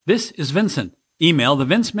This is Vincent. Email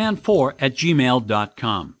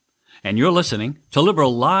thevinceman4@gmail.com. And you're listening to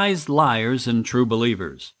Liberal Lies, Liars, and True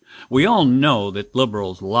Believers. We all know that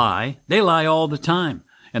liberals lie. They lie all the time.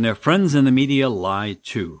 And their friends in the media lie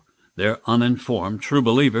too. Their uninformed true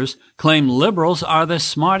believers claim liberals are the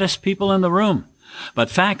smartest people in the room. But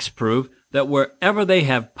facts prove that wherever they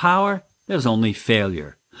have power, there's only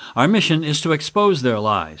failure. Our mission is to expose their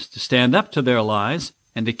lies, to stand up to their lies,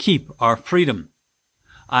 and to keep our freedom.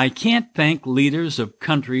 I can't thank leaders of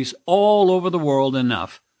countries all over the world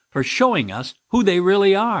enough for showing us who they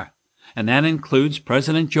really are. And that includes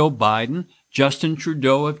President Joe Biden, Justin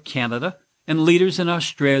Trudeau of Canada, and leaders in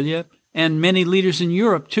Australia, and many leaders in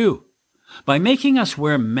Europe too. By making us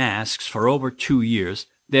wear masks for over 2 years,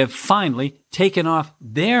 they have finally taken off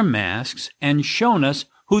their masks and shown us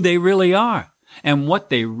who they really are and what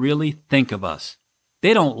they really think of us.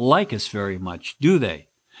 They don't like us very much, do they?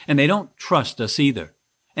 And they don't trust us either.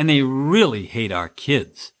 And they really hate our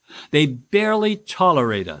kids. They barely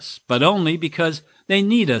tolerate us, but only because they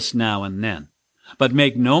need us now and then. But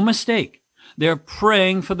make no mistake, they're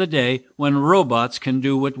praying for the day when robots can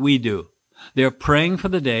do what we do. They're praying for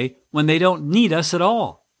the day when they don't need us at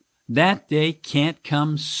all. That day can't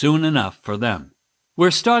come soon enough for them.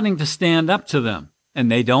 We're starting to stand up to them, and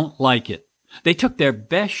they don't like it. They took their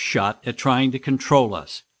best shot at trying to control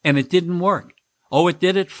us, and it didn't work. Oh, it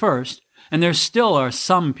did at first, and there still are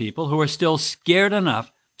some people who are still scared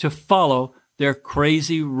enough to follow their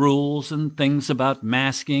crazy rules and things about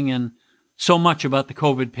masking and so much about the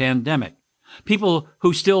COVID pandemic. People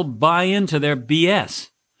who still buy into their BS.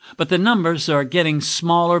 But the numbers are getting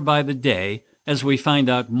smaller by the day as we find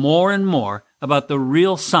out more and more about the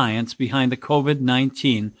real science behind the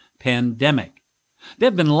COVID-19 pandemic.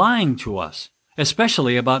 They've been lying to us,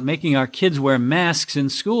 especially about making our kids wear masks in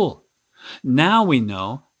school. Now we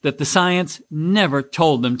know that the science never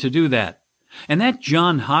told them to do that. And that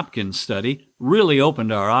Johns Hopkins study really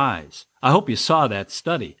opened our eyes. I hope you saw that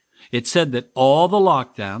study. It said that all the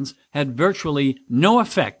lockdowns had virtually no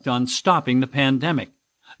effect on stopping the pandemic.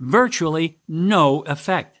 Virtually no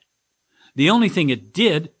effect. The only thing it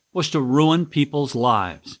did was to ruin people's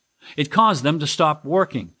lives. It caused them to stop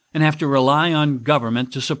working and have to rely on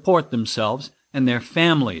government to support themselves and their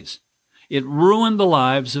families. It ruined the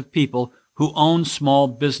lives of people who own small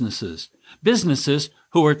businesses, businesses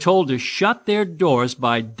who are told to shut their doors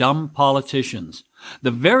by dumb politicians, the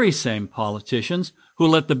very same politicians who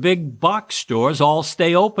let the big box stores all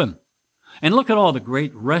stay open. And look at all the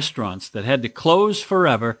great restaurants that had to close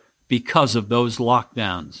forever because of those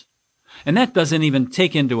lockdowns. And that doesn't even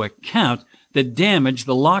take into account the damage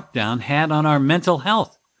the lockdown had on our mental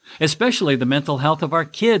health, especially the mental health of our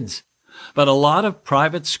kids. But a lot of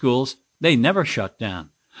private schools, they never shut down.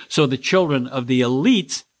 So the children of the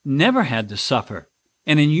elites never had to suffer.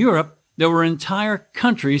 And in Europe, there were entire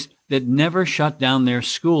countries that never shut down their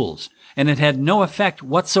schools, and it had no effect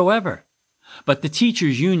whatsoever. But the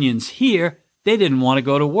teachers' unions here, they didn't want to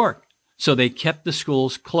go to work, so they kept the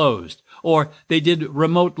schools closed. Or they did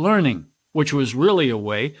remote learning, which was really a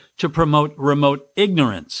way to promote remote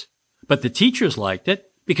ignorance. But the teachers liked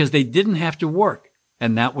it because they didn't have to work,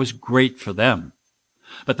 and that was great for them.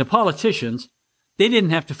 But the politicians, they didn't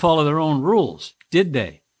have to follow their own rules, did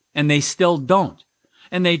they? And they still don't.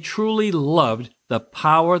 And they truly loved the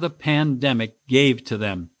power the pandemic gave to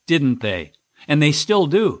them, didn't they? And they still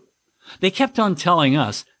do. They kept on telling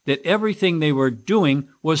us that everything they were doing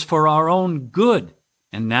was for our own good.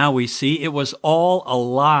 And now we see it was all a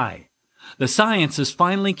lie. The science is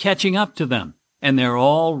finally catching up to them, and they're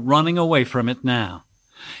all running away from it now.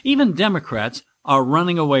 Even Democrats are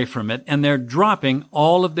running away from it, and they're dropping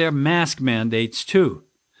all of their mask mandates too.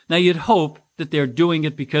 Now you'd hope that they're doing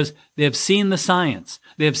it because they've seen the science,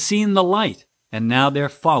 they've seen the light, and now they're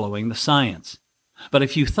following the science. But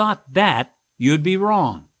if you thought that, you'd be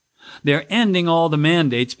wrong. They're ending all the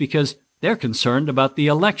mandates because they're concerned about the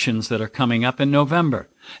elections that are coming up in November,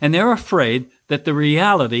 and they're afraid that the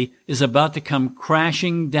reality is about to come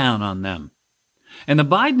crashing down on them. And the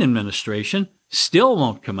Biden administration still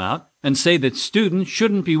won't come out and say that students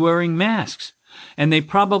shouldn't be wearing masks, and they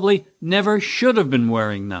probably never should have been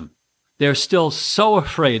wearing them. They're still so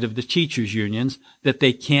afraid of the teachers' unions that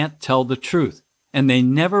they can't tell the truth, and they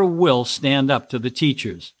never will stand up to the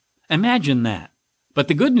teachers. Imagine that. But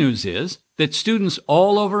the good news is that students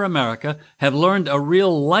all over America have learned a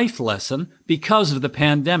real life lesson because of the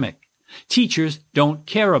pandemic. Teachers don't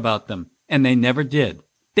care about them, and they never did.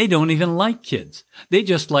 They don't even like kids. They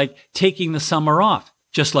just like taking the summer off,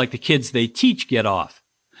 just like the kids they teach get off.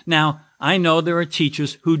 Now, I know there are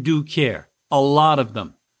teachers who do care, a lot of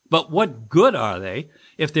them. But what good are they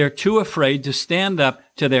if they're too afraid to stand up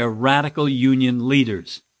to their radical union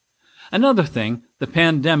leaders. Another thing the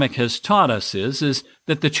pandemic has taught us is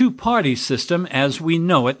that the two-party system as we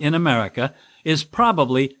know it in America is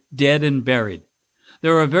probably dead and buried.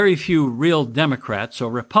 There are very few real Democrats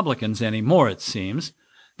or Republicans anymore, it seems.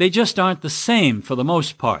 They just aren't the same for the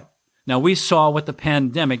most part. Now, we saw what the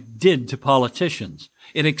pandemic did to politicians.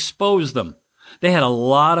 It exposed them. They had a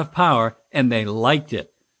lot of power, and they liked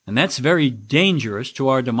it. And that's very dangerous to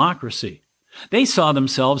our democracy. They saw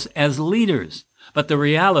themselves as leaders, but the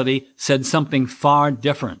reality said something far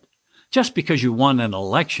different. Just because you won an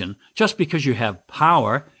election, just because you have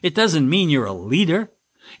power, it doesn't mean you're a leader.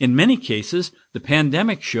 In many cases, the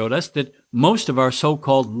pandemic showed us that most of our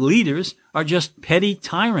so-called leaders are just petty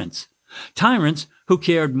tyrants. Tyrants who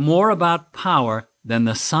cared more about power than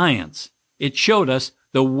the science. It showed us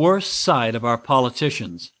the worst side of our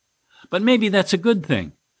politicians. But maybe that's a good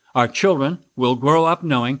thing. Our children will grow up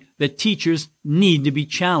knowing that teachers need to be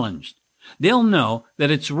challenged. They'll know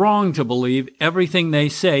that it's wrong to believe everything they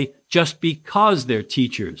say just because they're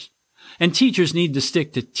teachers. And teachers need to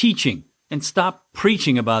stick to teaching and stop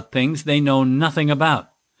preaching about things they know nothing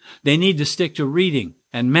about. They need to stick to reading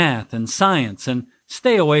and math and science and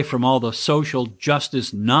stay away from all the social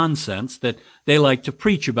justice nonsense that they like to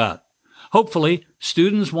preach about. Hopefully,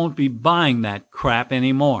 students won't be buying that crap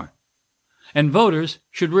anymore. And voters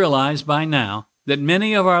should realize by now that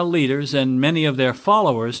many of our leaders and many of their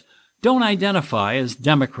followers don't identify as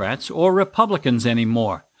Democrats or Republicans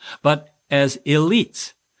anymore, but as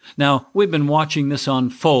elites. Now, we've been watching this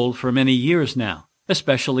unfold for many years now,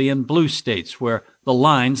 especially in blue states where the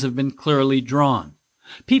lines have been clearly drawn.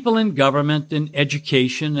 People in government and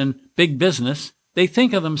education and big business, they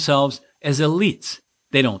think of themselves as elites.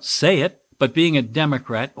 They don't say it, but being a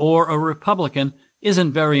Democrat or a Republican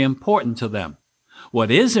isn't very important to them.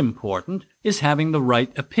 What is important is having the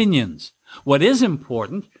right opinions. What is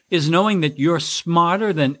important is knowing that you're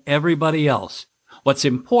smarter than everybody else. What's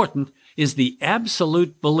important is the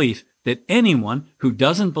absolute belief that anyone who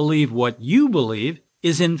doesn't believe what you believe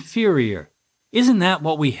is inferior. Isn't that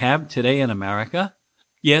what we have today in America?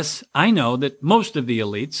 Yes, I know that most of the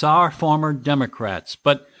elites are former Democrats,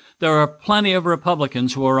 but there are plenty of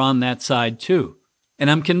Republicans who are on that side too. And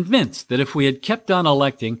I'm convinced that if we had kept on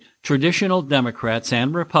electing traditional Democrats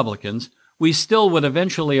and Republicans, we still would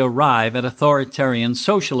eventually arrive at authoritarian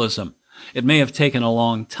socialism. It may have taken a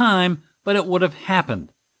long time, but it would have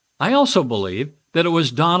happened. I also believe that it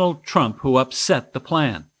was Donald Trump who upset the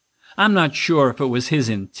plan. I'm not sure if it was his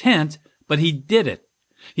intent, but he did it.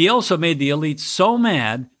 He also made the elites so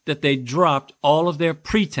mad that they dropped all of their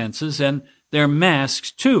pretenses and their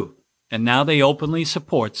masks too, and now they openly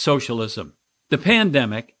support socialism. The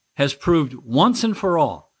pandemic has proved once and for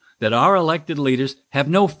all that our elected leaders have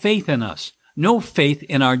no faith in us, no faith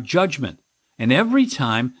in our judgment. And every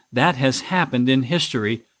time that has happened in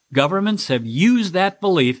history, governments have used that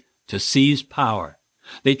belief to seize power.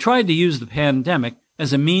 They tried to use the pandemic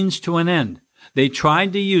as a means to an end. They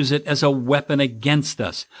tried to use it as a weapon against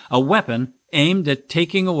us, a weapon aimed at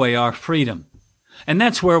taking away our freedom. And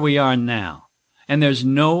that's where we are now. And there's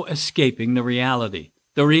no escaping the reality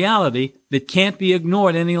that can't be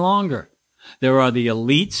ignored any longer. There are the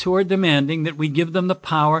elites who are demanding that we give them the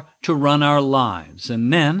power to run our lives.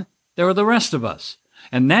 And then there are the rest of us.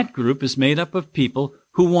 And that group is made up of people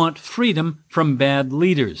who want freedom from bad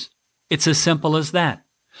leaders. It's as simple as that.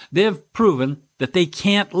 They've proven that they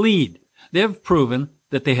can't lead. They've proven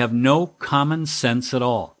that they have no common sense at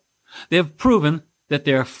all. They've proven that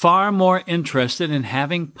they're far more interested in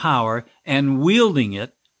having power and wielding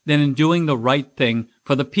it than in doing the right thing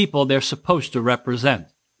for the people they're supposed to represent.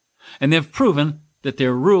 And they've proven that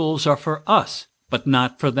their rules are for us, but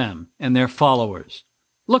not for them and their followers.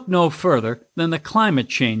 Look no further than the climate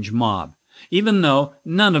change mob. Even though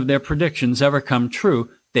none of their predictions ever come true,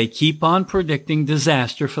 they keep on predicting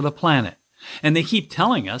disaster for the planet. And they keep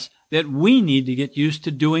telling us that we need to get used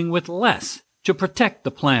to doing with less to protect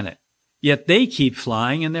the planet. Yet they keep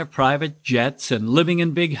flying in their private jets and living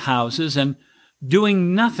in big houses and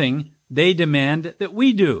doing nothing they demand that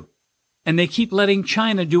we do. And they keep letting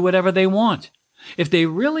China do whatever they want. If they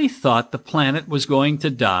really thought the planet was going to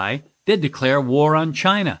die, they'd declare war on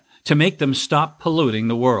China to make them stop polluting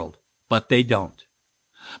the world. But they don't.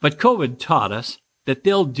 But COVID taught us that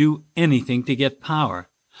they'll do anything to get power.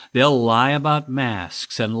 They'll lie about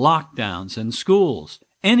masks and lockdowns and schools,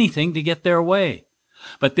 anything to get their way.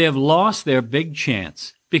 But they've lost their big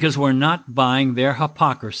chance because we're not buying their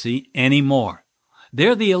hypocrisy anymore.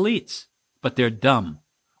 They're the elites, but they're dumb.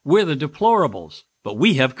 We're the deplorables, but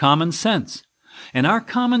we have common sense. And our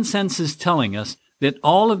common sense is telling us that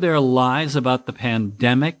all of their lies about the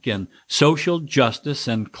pandemic and social justice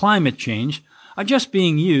and climate change are just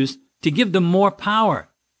being used to give them more power.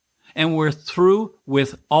 And we're through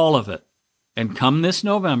with all of it. And come this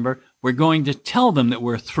November, we're going to tell them that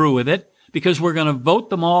we're through with it because we're going to vote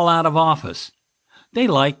them all out of office. They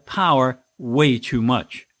like power way too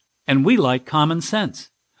much. And we like common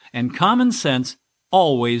sense. And common sense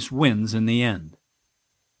always wins in the end.